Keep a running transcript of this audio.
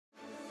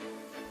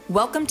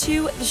Welcome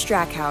to the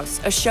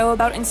Strackhouse, a show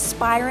about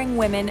inspiring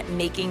women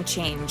making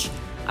change.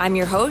 I'm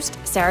your host,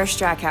 Sarah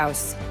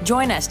Strackhouse.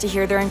 Join us to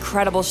hear their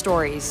incredible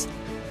stories.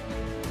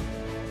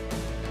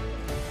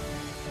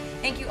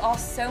 Thank you all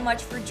so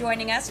much for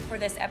joining us for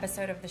this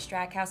episode of the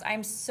Strackhouse.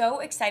 I'm so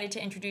excited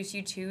to introduce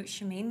you to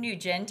Shemane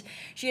Nugent.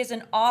 She is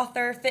an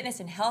author, fitness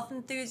and health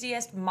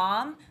enthusiast,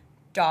 mom,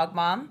 dog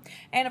mom,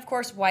 and of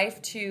course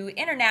wife to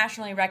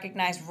internationally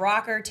recognized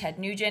rocker Ted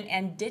Nugent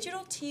and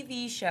digital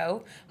TV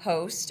show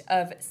host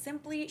of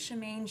Simply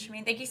Shemane.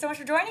 Shemane, thank you so much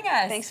for joining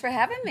us. Thanks for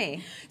having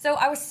me. So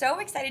I was so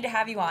excited to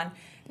have you on,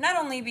 not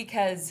only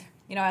because,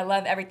 you know, I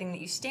love everything that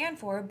you stand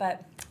for,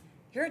 but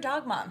you're a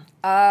dog mom.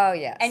 Oh,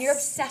 yes. And you're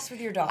obsessed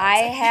with your dogs. I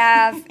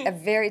have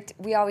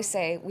we always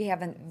say we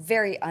have a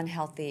very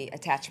unhealthy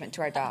attachment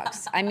to our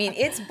dogs. I mean,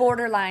 it's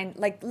borderline,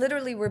 like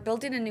literally we're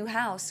building a new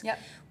house. Yep.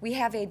 We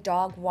have a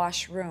dog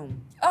wash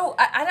room. Oh,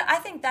 I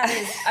think that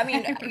is, I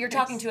mean, you're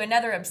talking to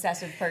another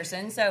obsessive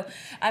person. So,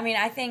 I mean,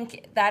 I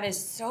think that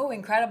is so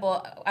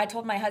incredible. I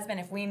told my husband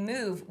if we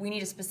move, we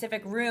need a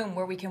specific room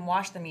where we can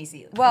wash them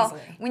easily. Well,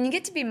 when you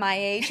get to be my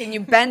age and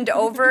you bend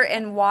over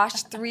and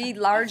wash 3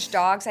 large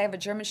dogs, I have a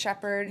German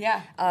Shepherd,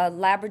 yeah, a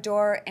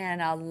Labrador, and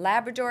a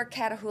Labrador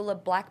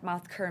Catahoula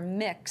Blackmouth Cur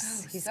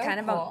mix. Oh, He's so kind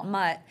of cool. a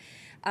mutt.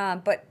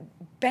 But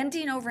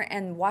bending over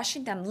and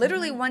washing them,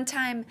 literally one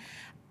time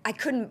I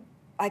couldn't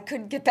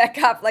get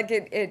back up, like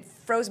it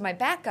froze my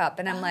back up,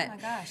 and I'm like, my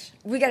gosh,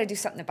 we got to do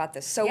something about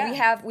this. So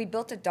we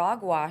built a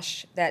dog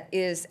wash that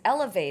is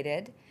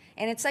elevated,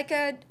 and it's like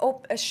a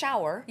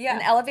shower,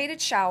 an elevated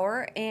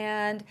shower,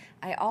 and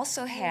I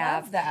also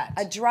have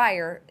a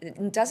dryer.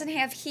 It doesn't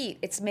have heat.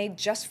 It's made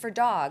just for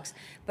dogs,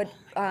 but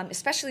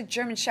especially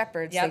German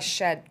Shepherds, they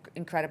shed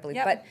incredibly.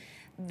 But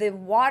the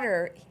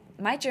water,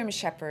 my German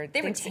Shepherd,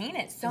 they retain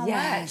it so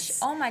much.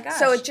 Oh my gosh!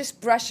 So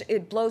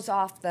it blows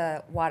off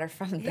the water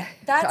from the.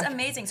 That's dog.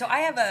 amazing. So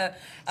I have a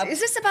is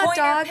this about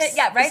dogs?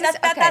 Yeah, right.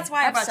 That's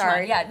why I'm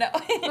sorry. Yeah, no.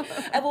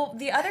 Well,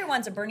 the other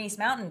one's a Bernese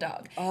Mountain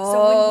Dog. Oh.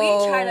 So when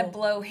we try to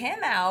blow him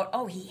out,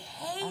 he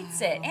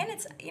hates it, and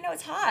it's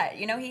it's hot.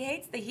 You know, he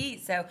hates the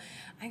heat. So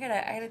I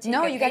gotta take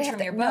a page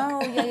from your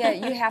book. No,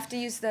 you have to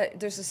use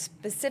there's a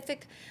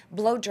specific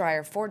blow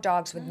dryer for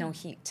dogs with no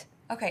heat.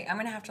 Okay, I'm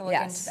going to have to look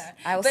into that.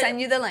 I will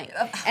send you the link.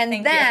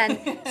 And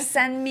then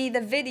send me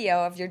the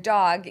video of your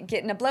dog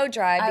getting a blow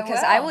dry,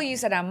 because I will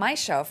use it on my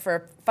show for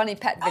a funny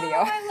pet video.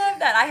 Oh, I love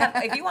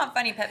that. If you want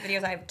funny pet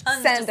videos, I have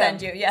tons to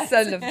send you. Yes.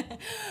 Send them.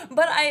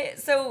 But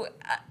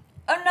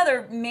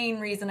another main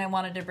reason I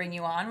wanted to bring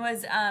you on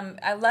was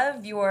I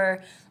love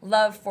your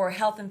love for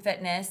health and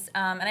fitness.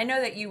 And I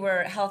know that you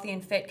were healthy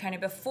and fit kind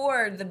of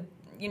before the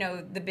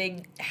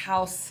big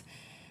house,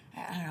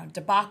 I don't know,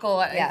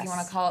 debacle, if you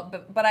want to call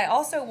it. But I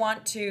also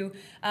want to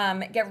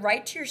get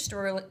right to your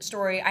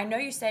story. I know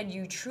you said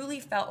you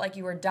truly felt like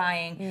you were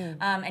dying,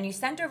 and you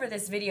sent over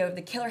this video,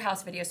 the Killer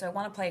House video, so I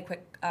want to play a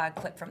quick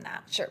clip from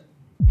that. Sure.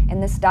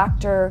 And this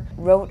doctor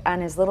wrote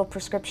on his little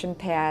prescription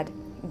pad,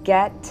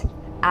 "Get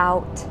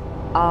out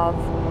of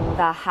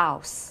the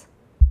house."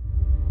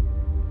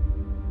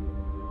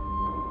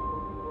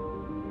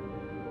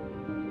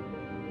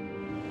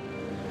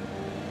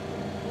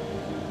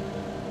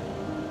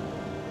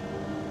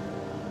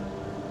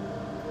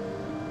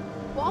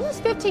 Well,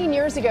 almost 15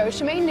 years ago,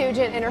 Shemane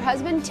Nugent and her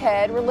husband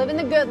Ted were living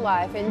the good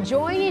life,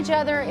 enjoying each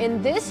other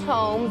in this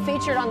home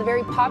featured on the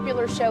very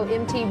popular show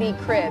MTV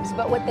Cribs.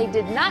 But what they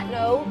did not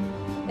know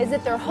is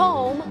that their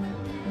home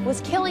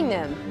was killing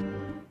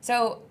them.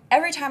 So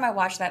every time I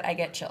watch that, I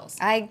get chills.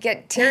 I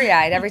get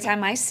teary-eyed every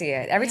time I see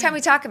it. Every time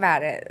we talk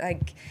about it,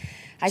 like,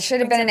 I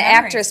should have been an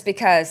actress,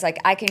 because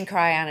I can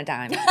cry on a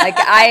dime.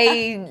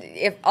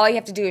 If all you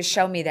have to do is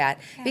show me that,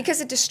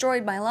 because it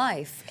destroyed my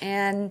life,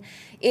 and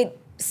it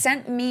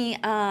sent me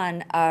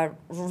on a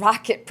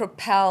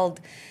rocket-propelled,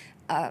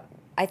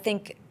 I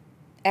think,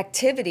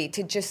 activity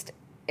to just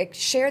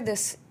share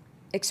this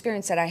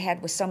experience that I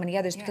had with so many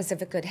others, because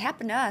if it could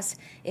happen to us,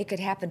 it could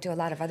happen to a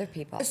lot of other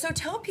people. So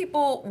tell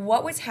people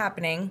what was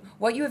happening,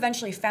 what you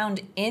eventually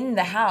found in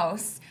the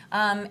house,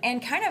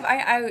 and kind of,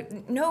 I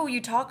know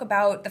you talk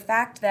about the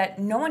fact that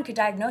no one could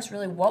diagnose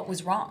really what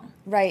was wrong.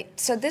 Right.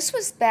 So this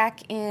was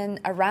back in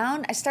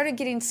I started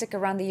getting sick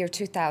around the year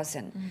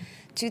 2000.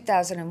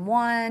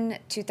 2001,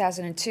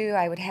 2002,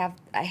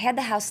 I had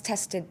the house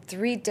tested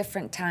 3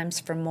 different times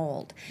for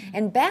mold.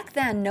 And back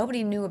then,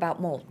 nobody knew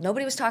about mold.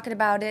 Nobody was talking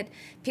about it.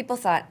 People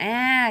thought,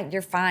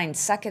 you're fine,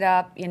 suck it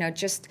up.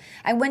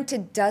 I went to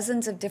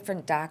dozens of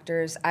different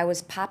doctors. I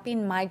was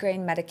popping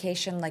migraine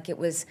medication like it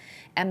was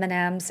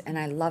M&Ms, and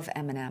I love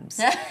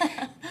M&Ms.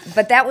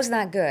 But that was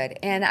not good.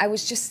 And I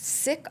was just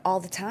sick all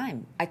the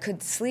time. I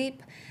couldn't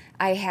sleep.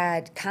 I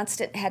had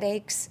constant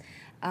headaches.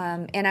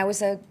 And I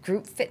was a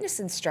group fitness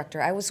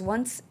instructor. I was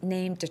once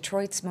named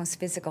Detroit's most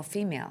physical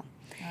female.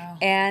 Wow.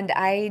 And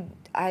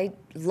I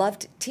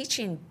loved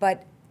teaching,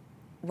 but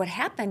what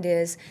happened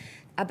is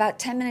about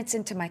 10 minutes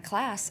into my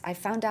class, I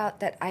found out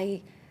that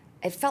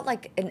it felt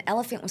like an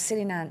elephant was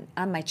sitting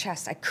on my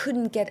chest. I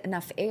couldn't get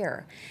enough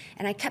air.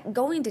 And I kept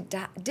going to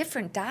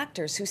different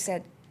doctors who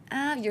said,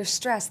 you're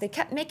stressed. They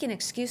kept making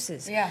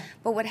excuses. Yeah.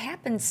 But what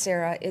happens,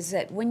 Sarah, is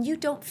that when you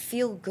don't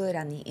feel good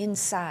on the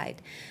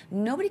inside,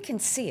 nobody can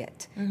see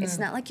it. It's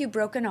not like you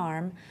broke an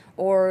arm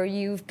or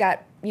you've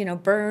got,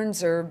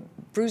 burns or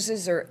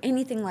bruises or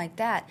anything like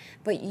that,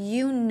 but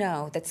you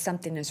know that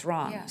something is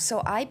wrong. Yeah.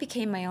 So I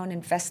became my own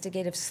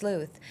investigative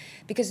sleuth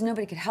because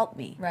nobody could help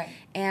me. Right.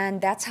 And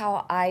that's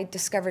how I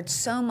discovered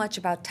so much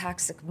about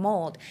toxic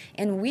mold.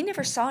 And we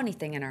never saw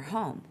anything in our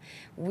home.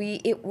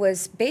 It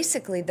was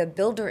basically the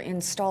builder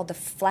installed the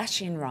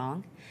flashing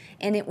wrong,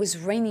 and it was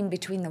raining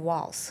between the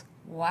walls.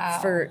 Wow.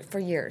 For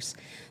years.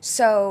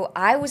 So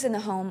I was in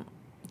the home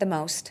the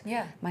most.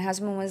 Yeah. My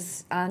husband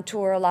was on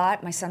tour a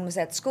lot. My son was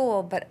at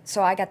school,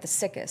 so I got the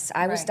sickest.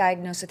 I was Right.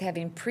 diagnosed with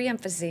having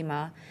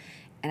pre-emphysema,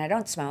 and I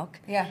don't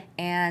smoke. Yeah.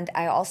 And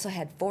I also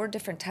had 4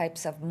 different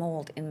types of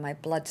mold in my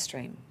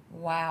bloodstream.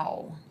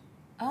 Wow.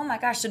 Oh my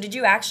gosh. So did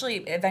you actually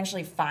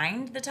eventually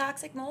find the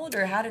toxic mold,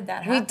 or how did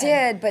that happen? We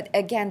did, but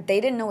again, they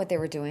didn't know what they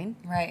were doing.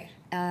 Right.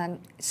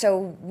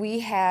 So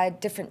we had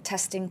different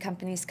testing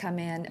companies come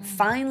in.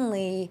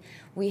 Finally,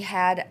 we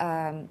had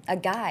a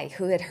guy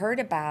who had heard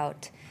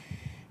about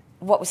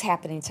what was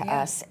happening to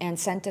us and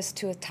sent us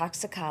to a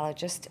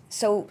toxicologist.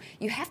 So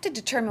you have to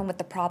determine what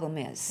the problem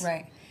is.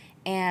 Right.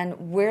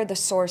 And where the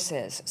source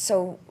is.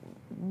 So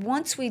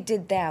once we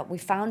did that, we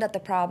found out the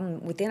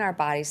problem within our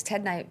bodies. Ted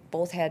and I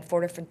both had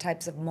 4 different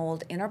types of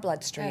mold in our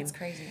bloodstream. That's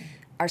crazy.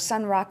 Our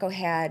son Rocco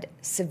had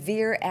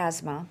severe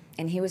asthma,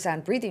 and he was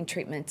on breathing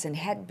treatments and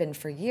had been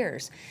for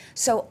years.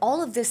 So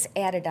all of this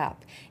added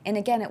up. And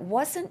again, it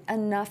wasn't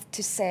enough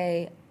to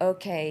say,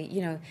 okay,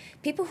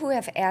 people who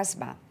have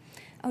asthma,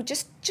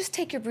 just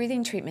take your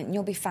breathing treatment and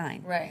you'll be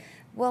fine. Right.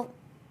 Well,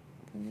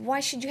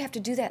 why should you have to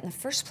do that in the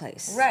first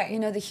place?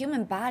 Right. The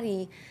human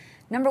body,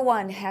 number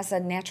one, has a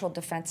natural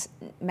defense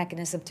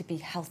mechanism to be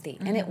healthy,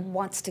 and it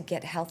wants to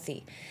get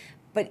healthy.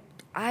 But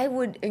I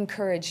would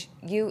encourage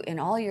you and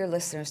all your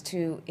listeners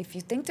to, if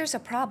you think there's a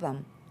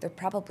problem, there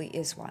probably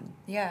is one.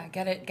 Yeah,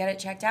 get it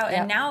checked out. Yep.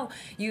 And now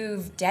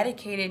you've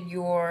dedicated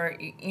your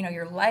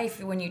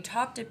life when you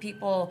talk to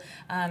people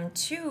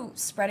to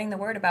spreading the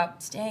word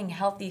about staying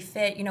healthy,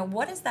 fit.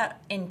 What does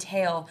that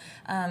entail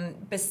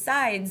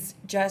besides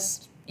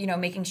just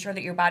making sure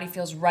that your body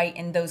feels right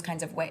in those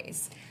kinds of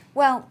ways?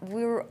 Well,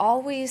 we're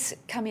always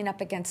coming up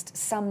against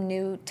some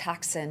new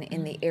toxin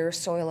in the air,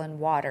 soil, and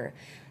water.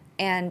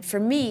 And for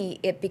me,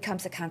 it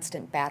becomes a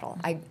constant battle.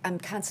 I'm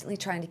constantly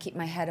trying to keep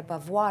my head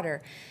above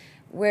water.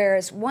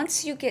 Whereas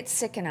once you get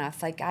sick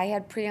enough, like I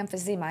had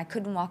pre-emphysema, I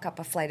couldn't walk up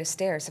a flight of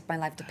stairs if my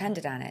life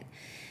depended on it.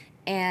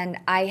 And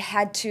I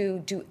had to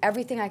do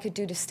everything I could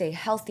do to stay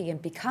healthy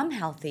and become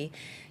healthy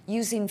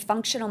using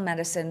functional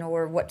medicine,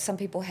 or what some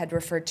people had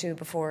referred to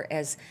before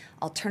as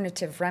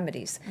alternative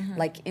remedies,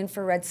 like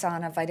infrared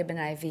sauna, vitamin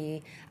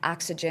IV,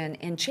 oxygen,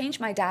 and change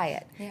my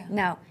diet. Yeah.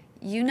 Now,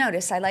 you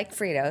notice I like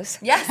Fritos.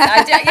 Yes,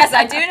 I do. Yes,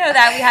 I do know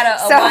that. We had a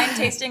wine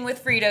tasting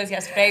with Fritos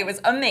yesterday. It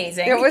was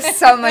amazing. It was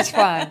so much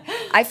fun.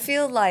 I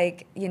feel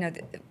like,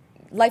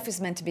 life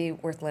is meant to be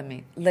worth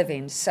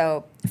living.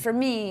 So for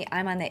me,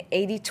 I'm on the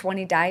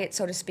 80-20 diet,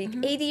 so to speak.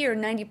 80 or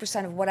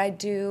 90% of what I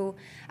do,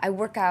 I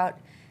work out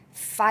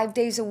 5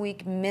 days a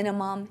week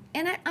minimum.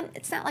 And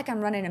it's not like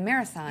I'm running a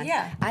marathon.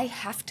 Yeah. I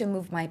have to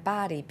move my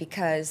body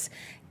because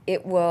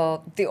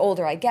the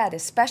older I get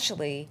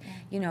especially,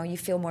 you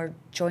feel more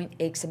joint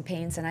aches and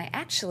pains, and I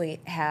actually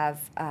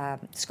have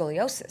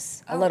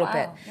scoliosis a little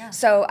bit. Yeah.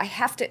 So I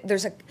have to,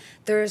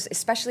 there's,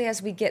 especially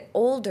as we get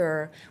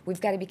older, we've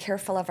got to be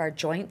careful of our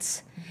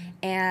joints.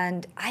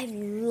 And I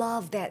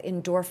love that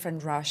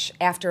endorphin rush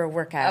after a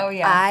workout. Oh,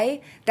 yeah.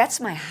 That's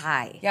my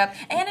high. Yep,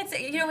 and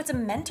it's a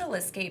mental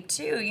escape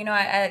too.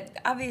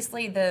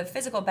 Obviously the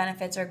physical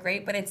benefits are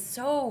great, but it's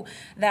so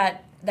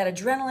that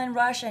adrenaline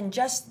rush and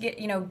just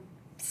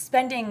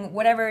spending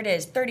whatever it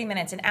is, 30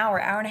 minutes, an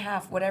hour, hour and a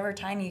half, whatever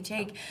time you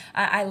take.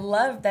 I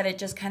love that it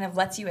just kind of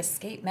lets you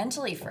escape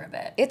mentally for a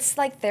bit. It's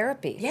like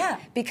therapy. Yeah.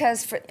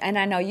 Because and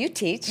I know you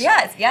teach.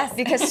 Yes.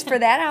 Because for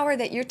that hour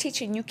that you're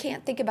teaching, you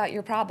can't think about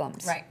your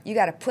problems. Right. You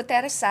got to put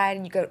that aside,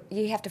 and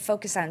you have to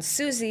focus on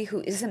Susie,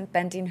 who isn't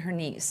bending her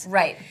knees.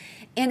 Right.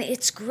 And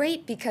it's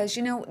great because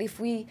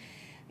you've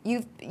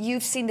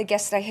seen the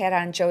guest that I had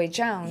on, Joey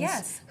Jones,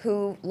 Yes.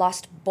 who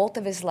lost both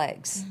of his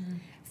legs.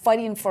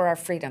 Fighting for our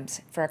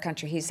freedoms, for our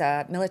country. He's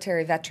a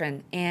military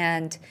veteran.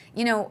 And,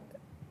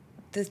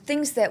 the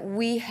things that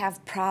we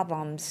have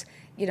problems,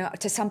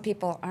 to some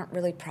people aren't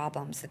really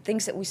problems. The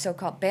things that we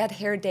so-called bad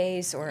hair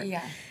days, or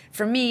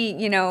for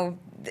me,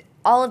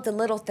 all of the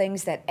little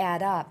things that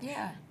add up.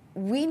 Yeah.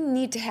 We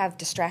need to have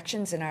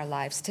distractions in our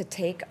lives to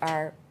take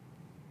our...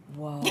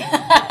 Whoa.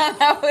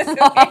 That was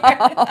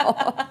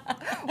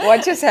weird.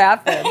 What just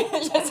happened?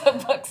 Just a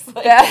book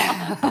slip.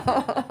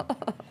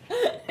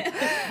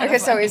 Okay,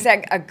 so is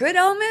that a good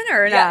omen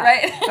or not? Yeah,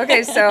 right.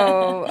 Okay,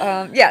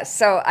 so yes,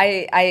 so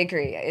I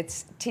agree.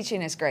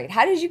 Teaching is great.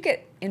 How did you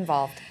get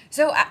involved?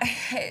 So,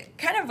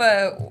 kind of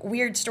a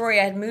weird story.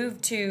 I had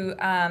moved to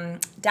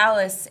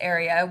Dallas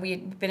area.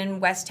 We'd been in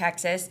West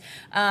Texas,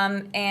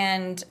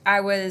 and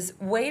I was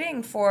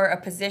waiting for a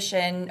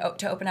position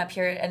to open up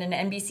here at an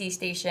NBC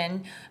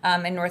station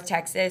in North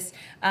Texas.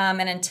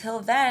 And until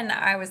then,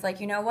 I was like,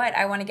 you know what?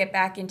 I want to get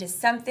back into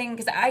something,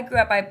 because I grew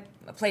up, I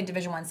played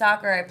Division I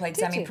soccer. I played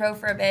semi-pro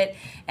for a bit,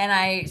 and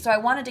I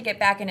wanted to get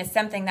back into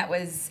something that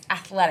was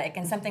athletic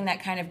and something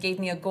that kind of gave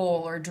me a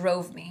goal or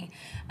drove me.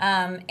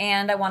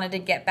 And I wanted to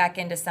get back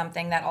into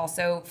something that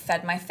also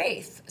fed my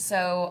faith.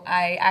 So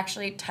I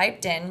actually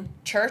typed in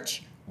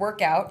church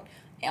workout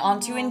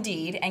onto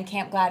Indeed, and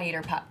Camp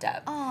Gladiator popped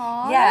up.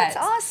 Oh, yeah, that's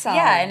awesome.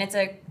 Yeah, and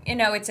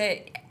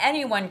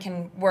anyone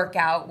can work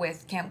out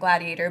with Camp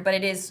Gladiator, but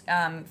it is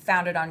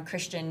founded on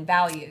Christian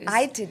values.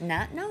 I did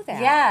not know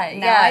that. Yeah,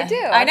 now I do.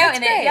 I know, That's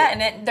and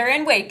great. they're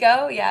in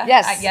Waco. Yeah.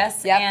 Yes.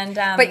 Yes. Yep. And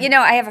but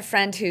I have a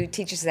friend who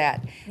teaches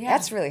that. Yeah.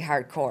 That's really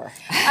hardcore.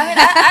 I mean,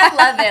 I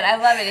love it. I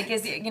love it. It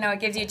gives you, it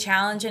gives you a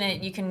challenge,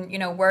 and you can,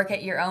 work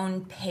at your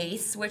own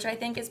pace, which I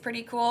think is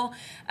pretty cool.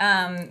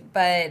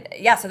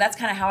 But yeah, so that's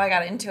kind of how I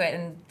got into it,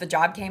 and the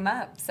job came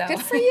up. So good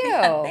for you.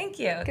 Thank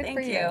you. Good Thank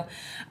for you.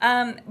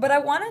 But I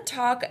want to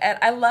talk.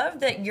 I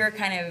love that you're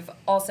kind of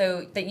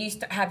also that you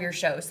have your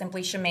show,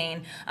 Simply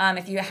Shemane.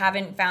 If you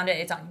haven't found it,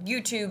 it's on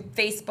YouTube,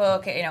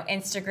 Facebook,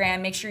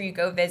 Instagram. Make sure you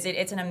go visit.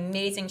 It's an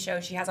amazing show.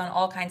 She has on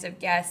all kinds of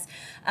guests.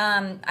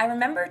 I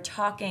remember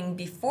talking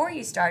before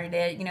you started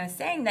it,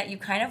 saying that you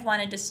kind of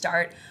wanted to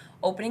start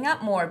opening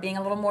up more, being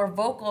a little more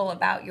vocal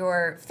about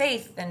your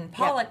faith and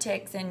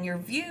politics and your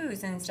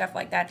views and stuff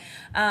like that.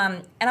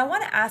 And I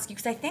want to ask you,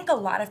 because I think a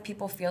lot of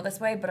people feel this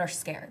way but are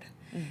scared.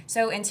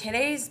 So in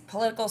today's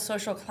political,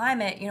 social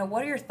climate,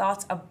 what are your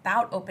thoughts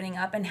about opening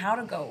up and how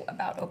to go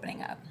about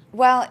opening up?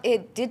 Well,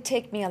 it did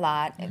take me a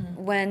lot.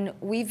 When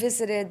we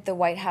visited the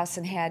White House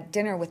and had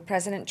dinner with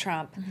President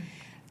Trump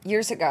 3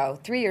 years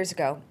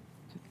ago,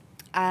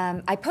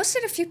 I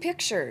posted a few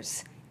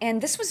pictures. And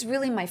this was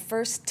really my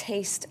first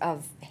taste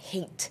of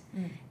hate,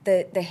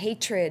 the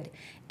hatred.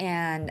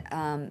 And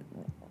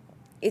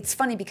it's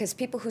funny because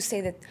people who say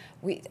that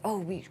we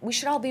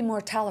should all be more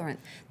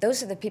tolerant,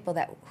 those are the people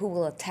who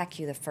will attack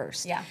you the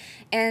first. Yeah.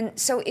 And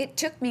so it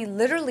took me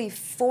literally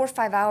 4 or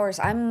 5 hours.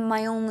 I'm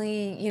my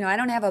only, I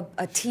don't have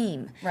a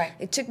team. Right.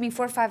 It took me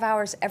 4 or 5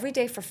 hours every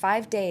day for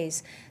 5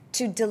 days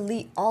to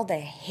delete all the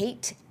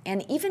hate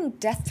and even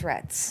death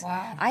threats.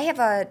 Wow. I have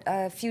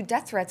a few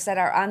death threats that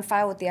are on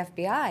file with the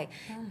FBI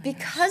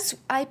because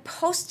I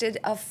posted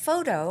a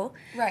photo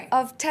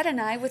of Ted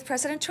and I with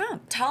President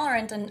Trump.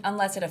 Tolerant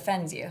unless it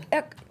offends you.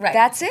 Right.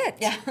 That's it.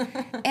 Yeah.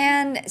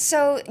 And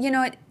so,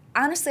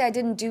 honestly, I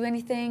didn't do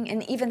anything,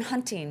 and even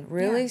hunting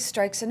really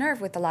strikes a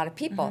nerve with a lot of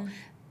people.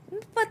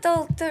 But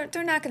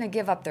they're not going to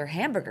give up their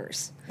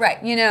hamburgers.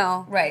 Right.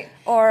 Right.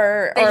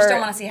 They just don't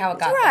want to see how it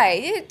got there.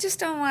 Right. You just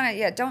don't want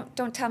to,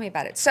 don't tell me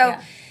about it. So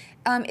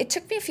it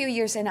took me a few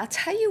years, and I'll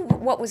tell you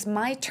what was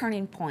my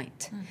turning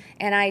point.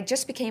 And I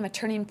just became a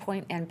Turning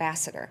Point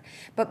ambassador.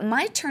 But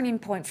my turning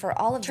point for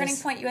all of Turning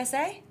this... Point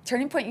USA?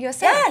 Turning Point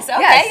USA. Yes, okay,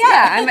 yes,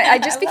 yeah. I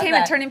just became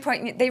that. a Turning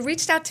Point. They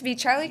reached out to me.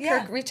 Charlie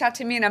Kirk reached out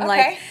to me, and I'm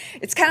like,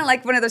 it's kind of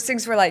like one of those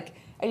things where like,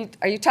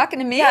 are you talking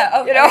to me? Yeah.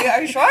 Oh,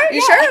 are you sure? Are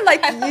you sure?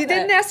 Like, you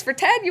didn't ask for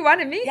Ted, you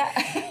wanted me?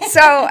 Yeah.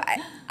 So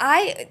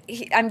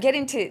I'm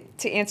getting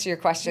to answer your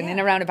question in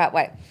a roundabout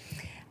way.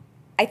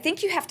 I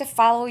think you have to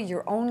follow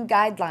your own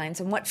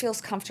guidelines and what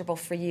feels comfortable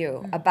for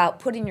you about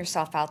putting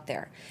yourself out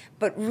there.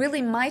 But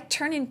really, my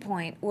turning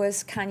point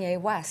was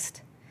Kanye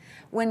West.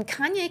 When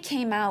Kanye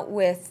came out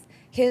with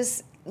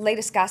his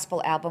latest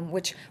gospel album,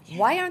 which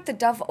why aren't the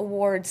Dove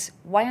Awards,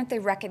 why aren't they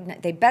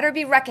recognizing? They better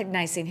be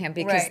recognizing him,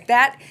 because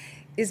that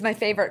is my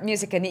favorite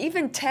music. And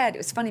even Ted, it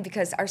was funny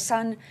because our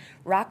son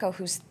Rocco,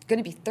 who's going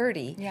to be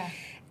 30,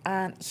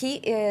 he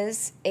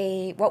is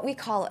what we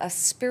call a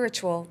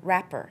spiritual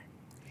rapper.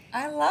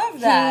 I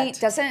love that. He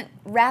doesn't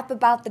rap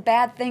about the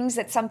bad things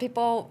that some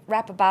people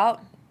rap about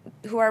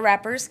who are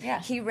rappers.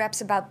 He raps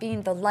about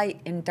being the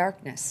light in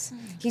darkness.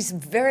 He's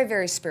very,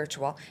 very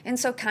spiritual. And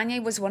so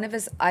Kanye was one of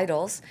his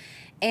idols.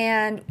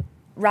 And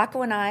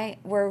Rocco and I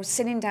were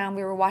sitting down,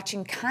 we were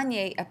watching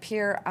Kanye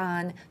appear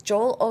on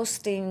Joel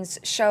Osteen's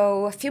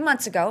show a few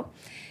months ago.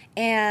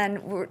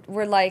 And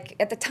we're like,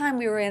 at the time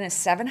we were in a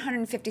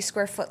 750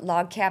 square foot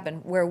log cabin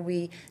where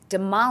we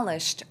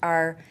demolished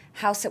our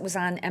house that was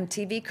on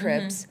MTV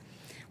Cribs.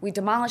 We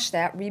demolished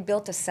that,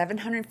 rebuilt a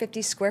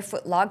 750 square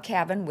foot log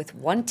cabin with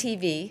one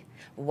TV,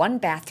 one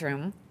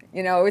bathroom.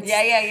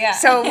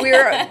 So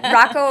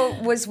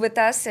Rocco was with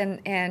us,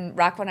 and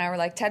Rocco and I were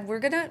like, Ted, we're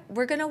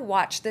gonna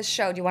watch this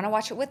show. Do you want to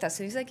watch it with us?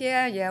 And he's like,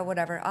 yeah,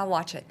 whatever, I'll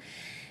watch it.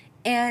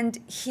 And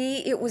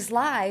it was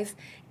live,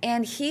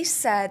 and he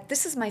said,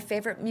 this is my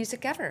favorite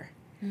music ever.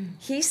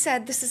 He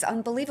said, this is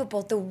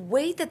unbelievable. The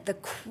way that the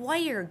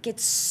choir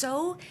gets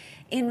so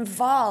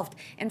involved,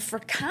 and for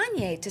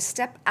Kanye to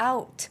step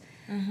out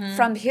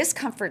from his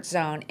comfort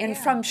zone and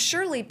from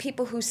surely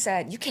people who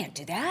said, you can't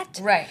do that.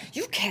 Right.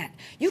 You can't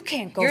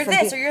go You're from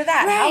this or you're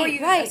that. Right, How are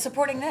you right.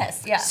 supporting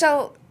this? Yeah.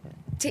 So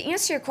to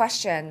answer your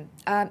question,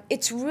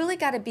 it's really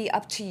got to be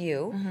up to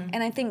you.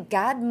 And I think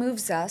God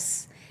moves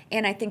us.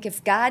 And I think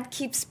if God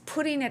keeps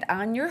putting it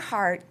on your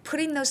heart,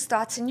 putting those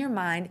thoughts in your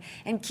mind,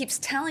 and keeps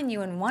telling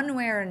you in one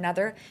way or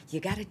another,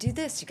 you got to do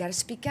this, you got to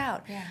speak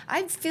out. Yeah.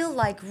 I feel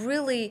like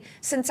really,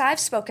 since I've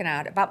spoken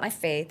out about my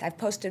faith, I've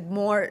posted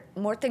more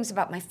things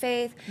about my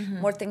faith,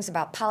 more things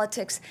about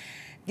politics.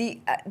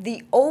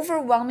 The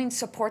overwhelming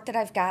support that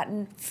I've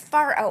gotten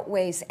far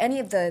outweighs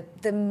any of the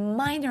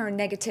minor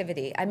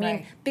negativity. I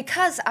mean,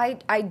 because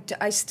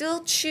I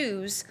still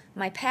choose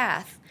my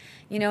path.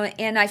 You know,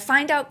 and I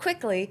find out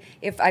quickly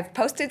if I've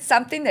posted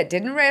something that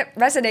didn't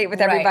resonate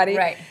with everybody.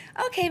 Right.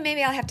 Okay,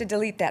 maybe I'll have to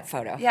delete that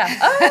photo. Yeah.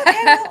 Oh,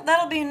 okay. Well,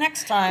 that'll be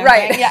next time.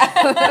 Right.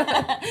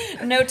 Yeah.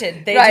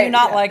 Noted. They do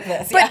not like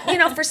this. But you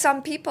know, for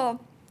some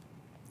people,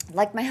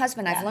 like my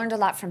husband, I've learned a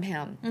lot from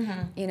him.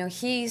 You know,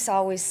 he's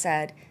always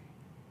said,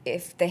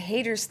 if the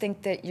haters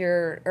think that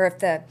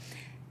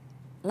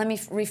let me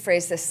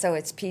rephrase this so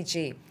it's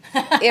PG.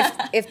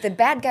 If the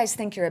bad guys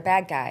think you're a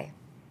bad guy,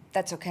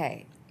 that's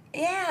okay.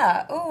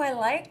 Yeah. Oh, I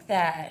like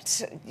that.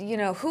 So, you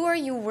know, who are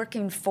you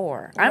working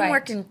for?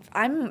 Right.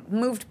 I'm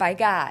moved by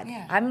God.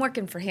 Yeah. I'm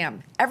working for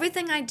him.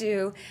 Everything I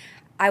do,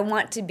 I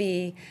want to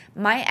be,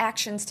 my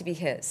actions to be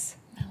his.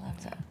 I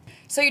love that.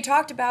 So you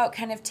talked about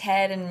kind of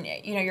Ted and,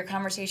 you know, your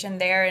conversation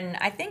there, and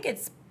I think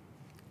it's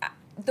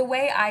the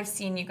way I've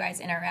seen you guys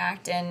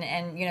interact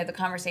and you know, the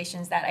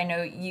conversations that I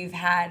know you've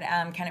had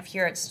kind of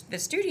here at the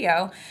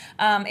studio,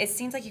 it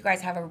seems like you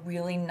guys have a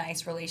really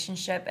nice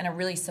relationship and a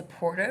really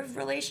supportive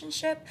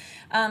relationship.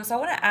 So I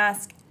want to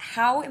ask,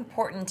 how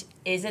important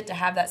is it to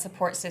have that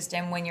support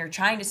system when you're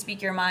trying to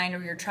speak your mind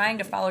or you're trying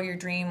to follow your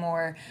dream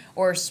or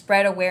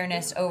spread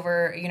awareness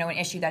over, you know, an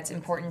issue that's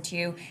important to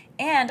you?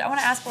 And I want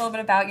to ask a little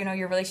bit about, you know,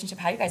 your relationship,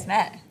 how you guys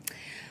met.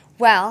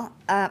 Well,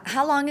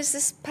 how long is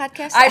this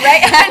podcast? I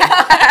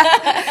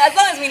know. As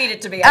long as we need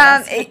it to be.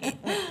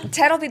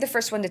 Ted will be the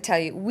first one to tell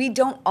you, we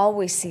don't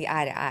always see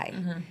eye to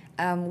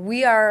eye.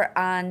 We are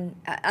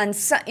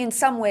in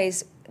some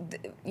ways,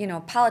 you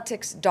know,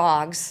 politics,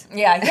 dogs.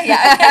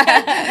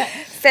 Yeah.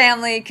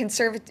 Family,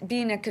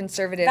 being a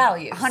conservative.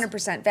 Values.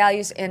 100%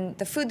 values. And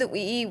the food that we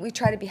eat, we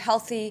try to be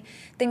healthy,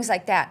 things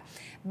like that.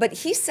 But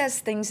he says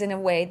things in a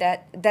way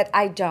that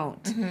I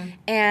don't.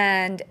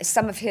 And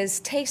some of his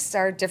tastes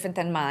are different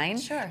than mine.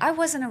 Sure. I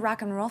wasn't a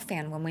rock and roll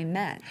fan when we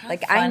met. How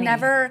like, funny. I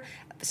never,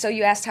 so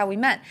you asked how we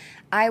met.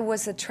 I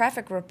was a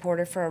traffic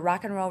reporter for a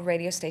rock and roll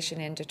radio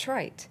station in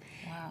Detroit.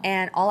 Wow.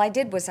 And all I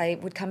did was I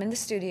would come in the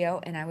studio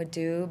and I would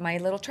do my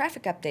little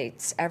traffic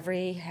updates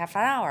every half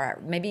an hour,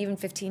 maybe even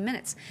 15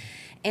 minutes.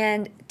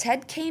 And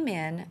Ted came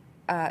in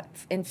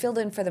and filled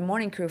in for the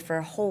morning crew for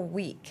a whole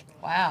week.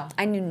 Wow.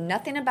 I knew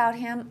nothing about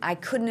him. I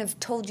couldn't have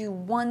told you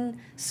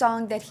one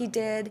song that he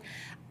did.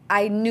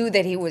 I knew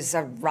that he was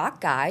a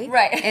rock guy.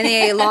 Right. And he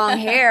had long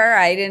hair.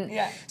 I didn't.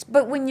 Yeah.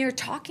 But when you're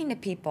talking to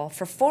people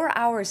for 4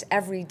 hours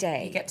every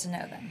day, You get to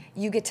know them.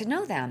 you get to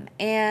know them.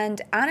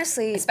 And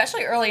honestly,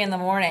 Especially early in the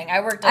morning.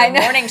 I worked at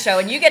a morning show,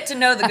 and you get to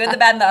know the good, the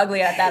bad, and the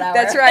ugly at that hour.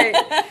 that's right.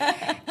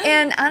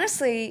 And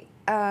honestly,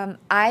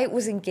 I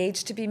was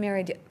engaged to be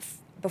married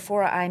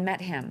before I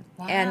met him.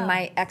 Wow. And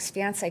my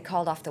ex-fiance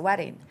called off the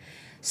wedding.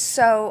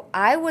 So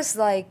I was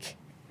like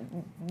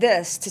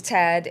this to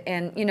Ted,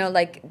 and, you know,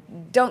 like,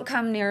 don't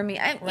come near me.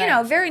 You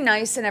know, very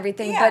nice and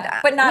everything,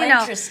 but not you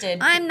know, interested.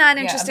 I'm not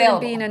interested in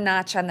available. being a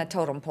notch on the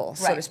totem pole,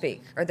 so Right. to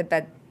speak, or the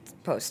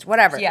bedpost,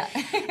 whatever. Yeah.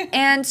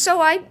 And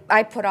so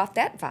I put off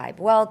that vibe.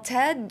 Well,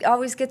 Ted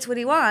always gets what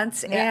he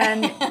wants,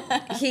 and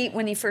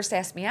when he first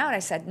asked me out, I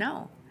said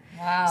no.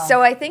 Wow.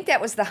 So I think that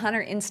was the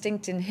hunter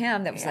instinct in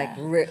him that was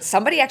like,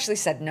 somebody actually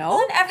said no? Well,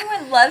 and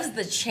everyone loves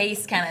the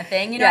chase kind of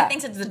thing. You know, Yeah. I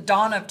think since the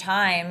dawn of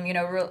time, you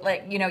know,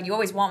 like, you know, you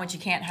always want what you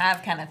can't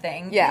have kind of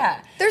thing.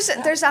 Yeah. There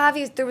was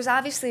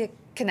obviously a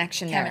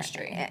connection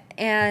Chemistry. there.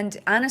 And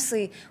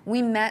honestly,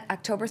 we met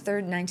October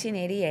 3rd,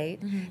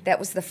 1988. That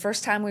was the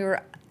first time we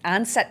were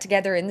on set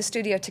together, in the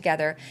studio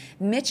together.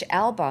 Mitch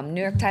Albom,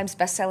 New York Times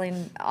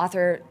bestselling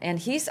author, and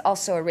he's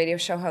also a radio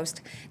show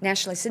host,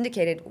 nationally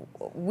syndicated.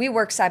 We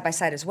work side by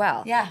side as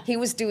well. Yeah. He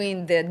was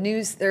doing the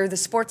news or the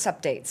sports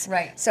updates.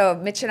 Right. So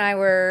Mitch and I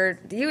were.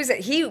 He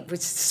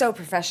was so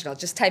professional,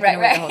 just typing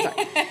away the whole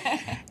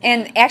time.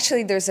 And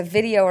actually, there's a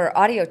video or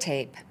audio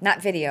tape,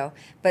 not video,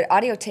 but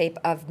audio tape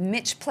of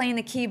Mitch playing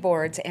the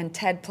keyboards and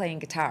Ted playing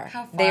guitar.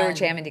 How fun. They were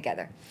jamming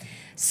together.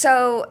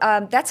 So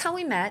that's how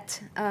we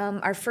met.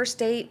 Our first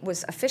date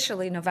was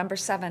officially November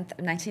 7th,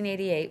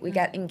 1988. We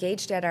got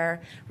engaged at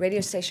our radio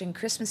station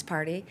Christmas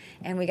party,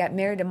 and we got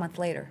married a month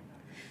later.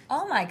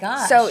 Oh my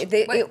gosh. So Wait,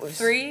 it was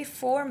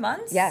 3-4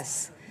 months?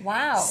 Yes.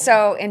 Wow.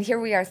 So, and here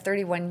we are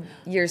 31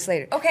 years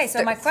later. Okay,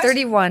 so my question...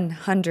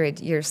 3,100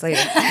 years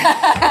later.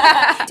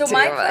 So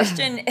my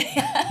question...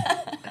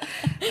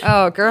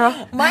 Oh,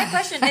 girl. My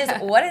question is,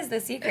 what is the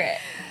secret?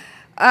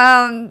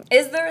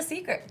 Is there a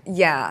secret?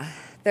 Yeah.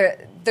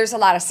 There's a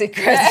lot of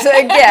secrets.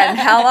 Again,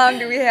 how long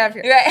do we have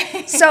here?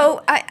 Right.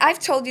 So I've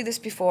told you this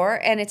before,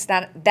 and it's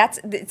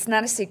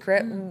not a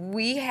secret.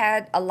 We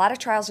had a lot of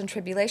trials and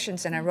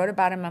tribulations, and I wrote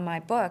about them in my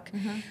book.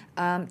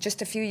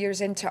 Just a few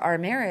years into our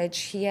marriage,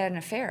 he had an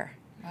affair.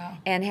 Wow.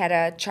 And had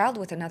a child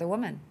with another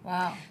woman.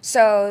 Wow.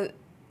 So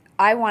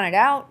I wanted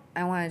out.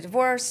 I wanted a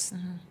divorce.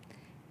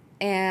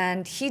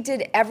 And he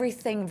did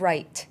everything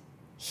right.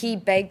 He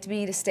begged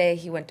me to stay.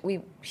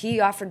 He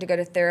offered to go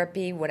to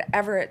therapy,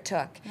 whatever it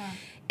took. Wow.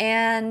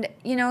 And,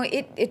 you know,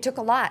 it took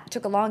a lot. It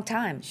took a long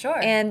time. Sure.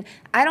 And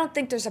I don't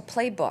think there's a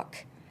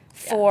playbook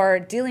for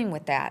dealing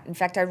with that. In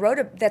fact,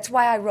 that's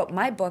why I wrote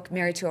my book,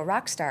 Married to a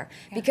Rock Star,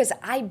 because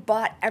I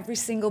bought every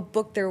single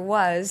book there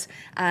was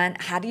on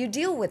how do you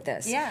deal with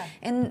this. Yeah.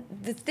 And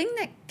the thing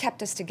that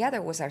kept us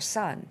together was our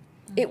son.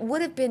 It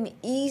would have been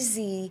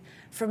easy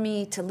for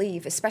me to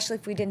leave, especially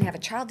if we didn't have a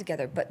child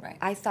together. But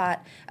I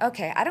thought,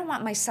 okay, I don't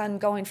want my son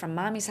going from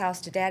mommy's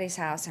house to daddy's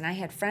house. And I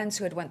had friends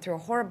who had went through a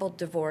horrible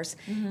divorce,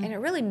 and it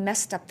really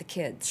messed up the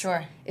kids.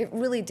 Sure. It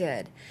really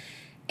did.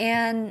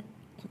 And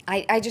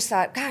I just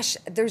thought, gosh,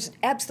 there's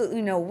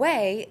absolutely no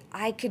way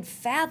I could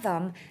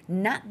fathom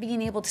not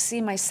being able to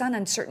see my son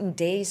on certain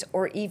days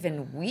or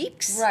even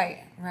weeks.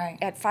 Right, right.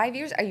 At 5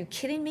 years? Are you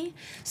kidding me?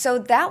 So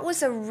that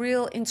was a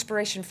real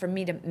inspiration for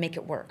me to make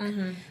it work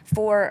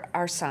for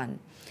our son.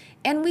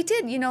 And we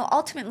did, you know,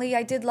 ultimately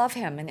I did love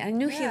him, and I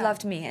knew he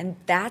loved me, and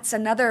that's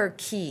another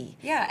key.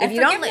 Yeah, If and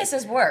you forgiveness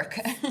is work.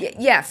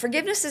 Yeah,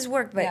 forgiveness is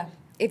work, but Yeah.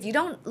 if you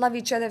don't love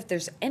each other, if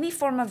there's any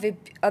form of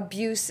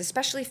abuse,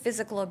 especially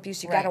physical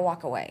abuse, you got to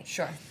walk away.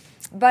 Sure.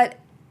 But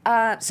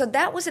so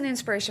that was an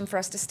inspiration for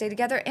us to stay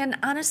together. And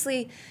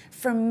honestly,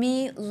 for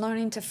me,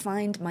 learning to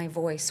find my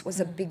voice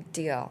was a big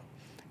deal.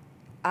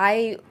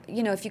 You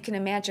know, if you can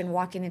imagine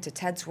walking into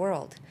Ted's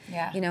world,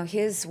 you know,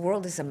 his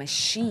world is a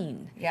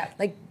machine. Yeah.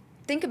 Like,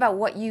 think about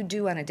what you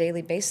do on a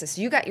daily basis.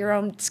 You got your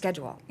own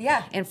schedule.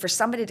 Yeah. And for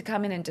somebody to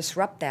come in and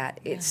disrupt that,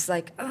 it's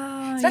like,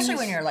 oh. Especially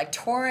when you're like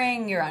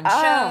touring, you're on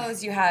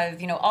shows, you have,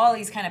 you know, all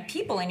these kind of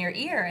people in your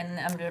ear, and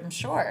I'm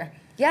sure.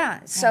 Yeah,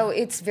 so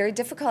it's very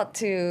difficult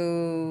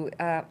to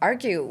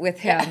argue with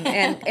him,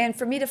 and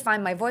for me to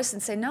find my voice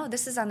and say, no,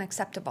 this is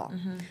unacceptable.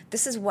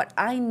 This is what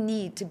I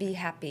need to be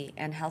happy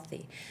and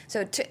healthy.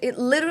 So it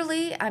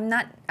literally, I'm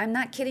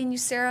not kidding you,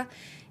 Sarah.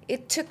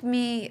 It took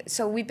me,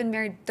 so we've been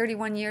married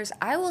 31 years.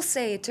 I will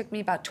say it took me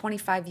about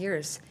 25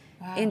 years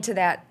into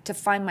that to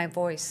find my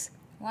voice.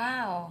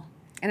 Wow.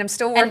 And I'm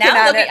still working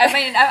now on it. I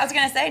mean, I was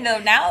going to say, no,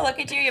 now look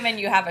at you. I mean,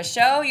 you have a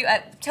show. You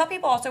tell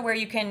people also where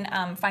you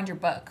can find your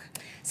book.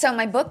 So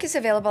my book is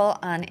available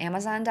on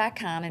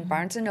Amazon.com and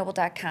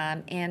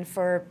BarnesandNoble.com. And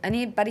for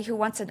anybody who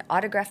wants an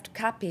autographed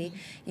copy,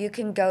 you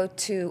can go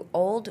to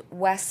Old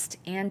West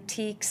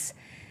Antiques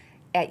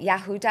at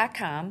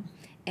Yahoo.com.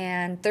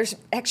 And there's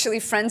actually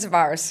friends of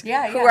ours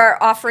who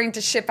are offering to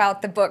ship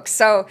out the book.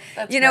 So,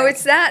 you know,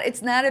 it's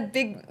not a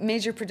big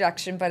major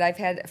production, but I've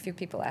had a few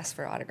people ask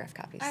for autographed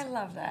copies. I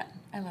love that.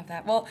 I love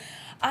that. Well,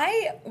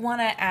 I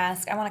want to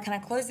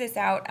kind of close this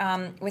out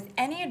with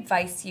any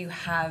advice you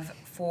have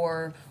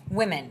for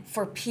women,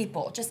 for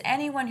people, just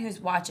anyone who's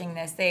watching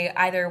this. They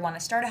either want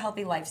to start a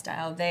healthy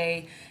lifestyle,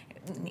 they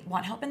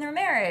want help in their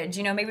marriage,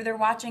 you know, maybe they're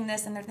watching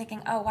this and they're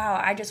thinking, oh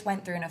wow, I just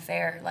went through an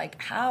affair, like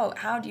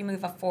how do you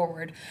move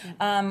forward?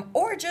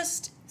 Or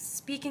just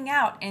speaking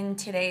out in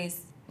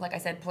today's, like I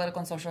said, political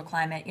and social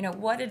climate, you know,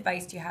 what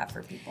advice do you have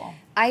for people?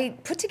 I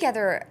put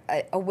together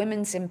a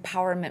women's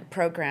empowerment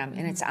program,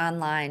 and it's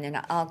online,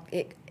 and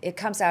it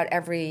comes out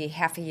every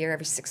half a year,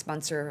 every 6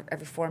 months, or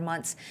every 4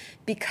 months,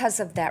 because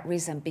of that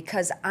reason,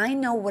 because I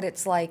know what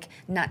it's like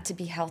not to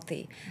be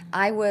healthy.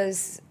 I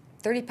was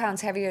 30 pounds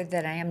heavier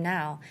than I am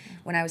now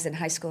when I was in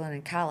high school and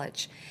in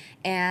college.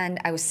 And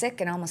I was sick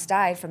and almost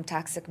died from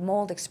toxic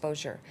mold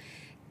exposure.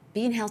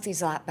 Being healthy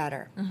is a lot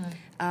better.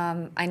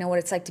 I know what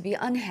it's like to be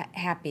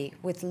unhappy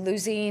with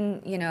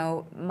losing, you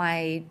know,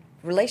 my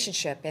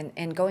relationship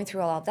and going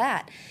through all of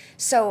that.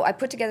 So I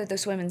put together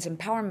this women's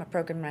empowerment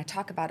program, and I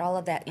talk about all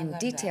of that in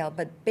detail.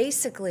 But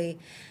basically,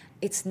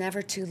 it's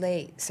never too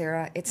late,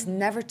 Sarah. It's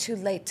never too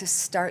late to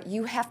start.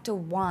 You have to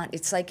want.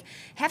 It's like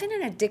having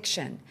an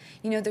addiction.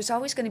 You know, there's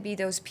always going to be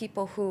those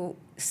people who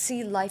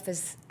see life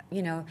as,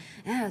 you know,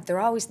 they're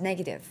always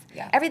negative.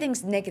 Yeah.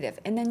 Everything's negative.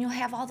 And then you'll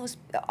have all those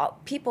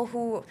people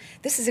who,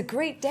 this is a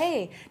great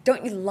day.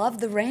 Don't you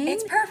love the rain?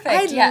 It's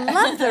perfect. I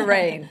love the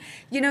rain.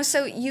 You know,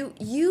 so you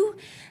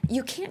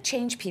can't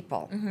change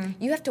people.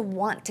 You have to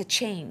want to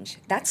change.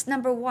 That's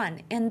number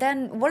one. And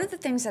then one of the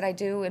things that I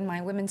do in my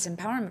women's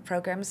empowerment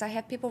program is I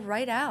have people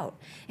write out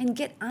and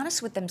get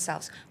honest with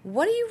themselves.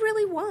 What do you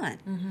really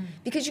want?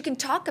 Because you can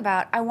talk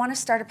about, I want to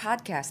start a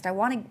podcast. I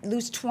want to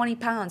lose 20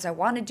 pounds. I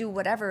want to do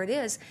whatever it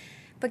is.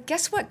 But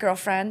guess what,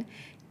 girlfriend?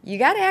 You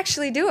got to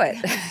actually do it.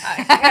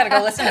 I got to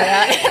go listen to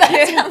that.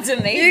 That sounds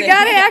amazing. You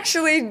got to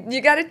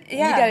you got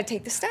to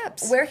take the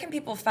steps. Where can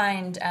people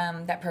find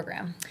that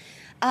program?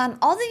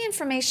 All the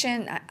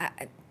information,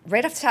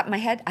 right off the top of my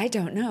head, I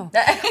don't know.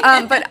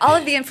 But all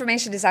of the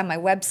information is on my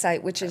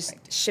website, which is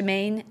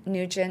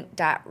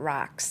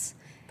ShemaneNugent.rocks.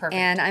 Perfect.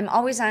 And I'm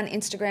always on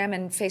Instagram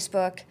and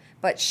Facebook,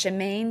 but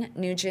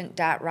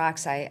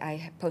ShemaneNugent.rocks.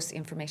 I post the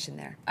information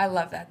there. I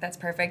love that. That's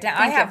perfect. Now, I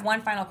Thank you. have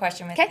one final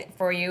question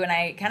for you, and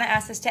I kind of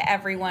ask this to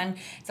everyone.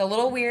 It's a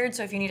little weird,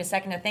 so if you need a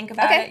second to think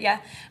about it, yeah.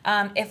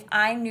 If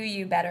I knew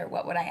you better,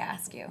 what would I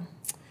ask you?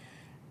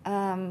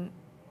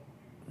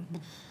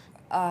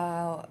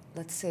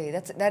 Let's see.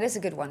 That is a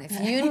good one. If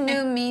you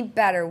knew me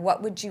better,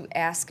 what would you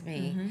ask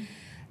me?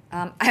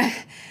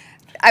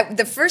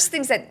 The first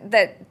things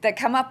that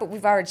come up, but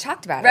we've already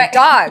talked about, are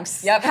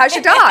dogs. Yep. How's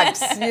your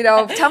dogs? You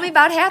know, tell me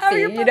about Happy. How are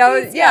your you know,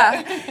 puppies?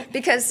 Yeah.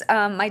 Because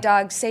my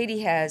dog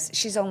Sadie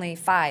she's only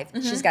 5.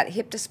 She's got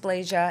hip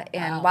dysplasia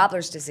and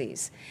Wobbler's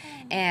disease,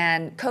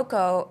 and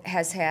Coco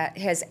has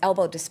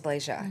elbow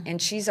dysplasia,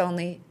 and she's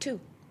only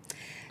 2.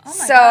 Oh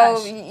my so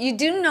gosh. you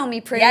do know me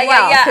pretty Yeah,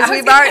 well, because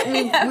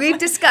we've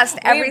discussed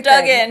everything. We've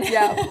dug in.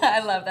 Yeah. I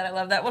love that. I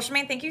love that. Well,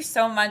 Shemane, thank you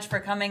so much for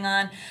coming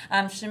on.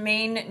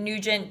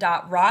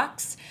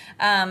 ShemaneNugent.rocks.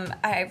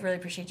 I really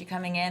appreciate you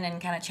coming in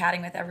and kind of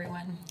chatting with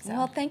everyone. So,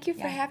 well, thank you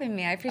for having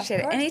me. I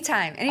appreciate it. course.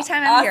 Anytime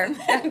I'm here.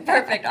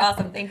 Perfect.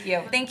 Awesome. Thank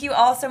you. Thank you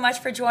all so much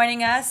for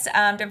joining us.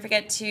 Don't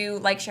forget to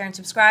like, share, and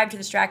subscribe to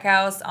the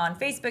Strackhouse on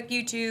Facebook,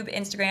 YouTube,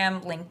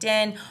 Instagram,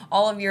 LinkedIn,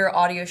 all of your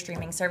audio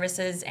streaming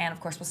services. And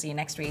of course, we'll see you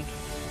next week.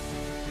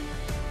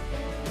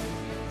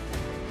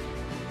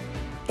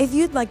 If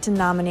you'd like to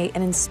nominate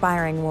an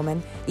inspiring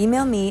woman,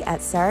 email me at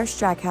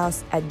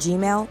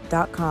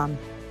sarahstrackhouse@gmail.com.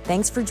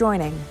 Thanks for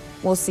joining.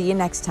 We'll see you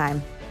next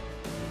time.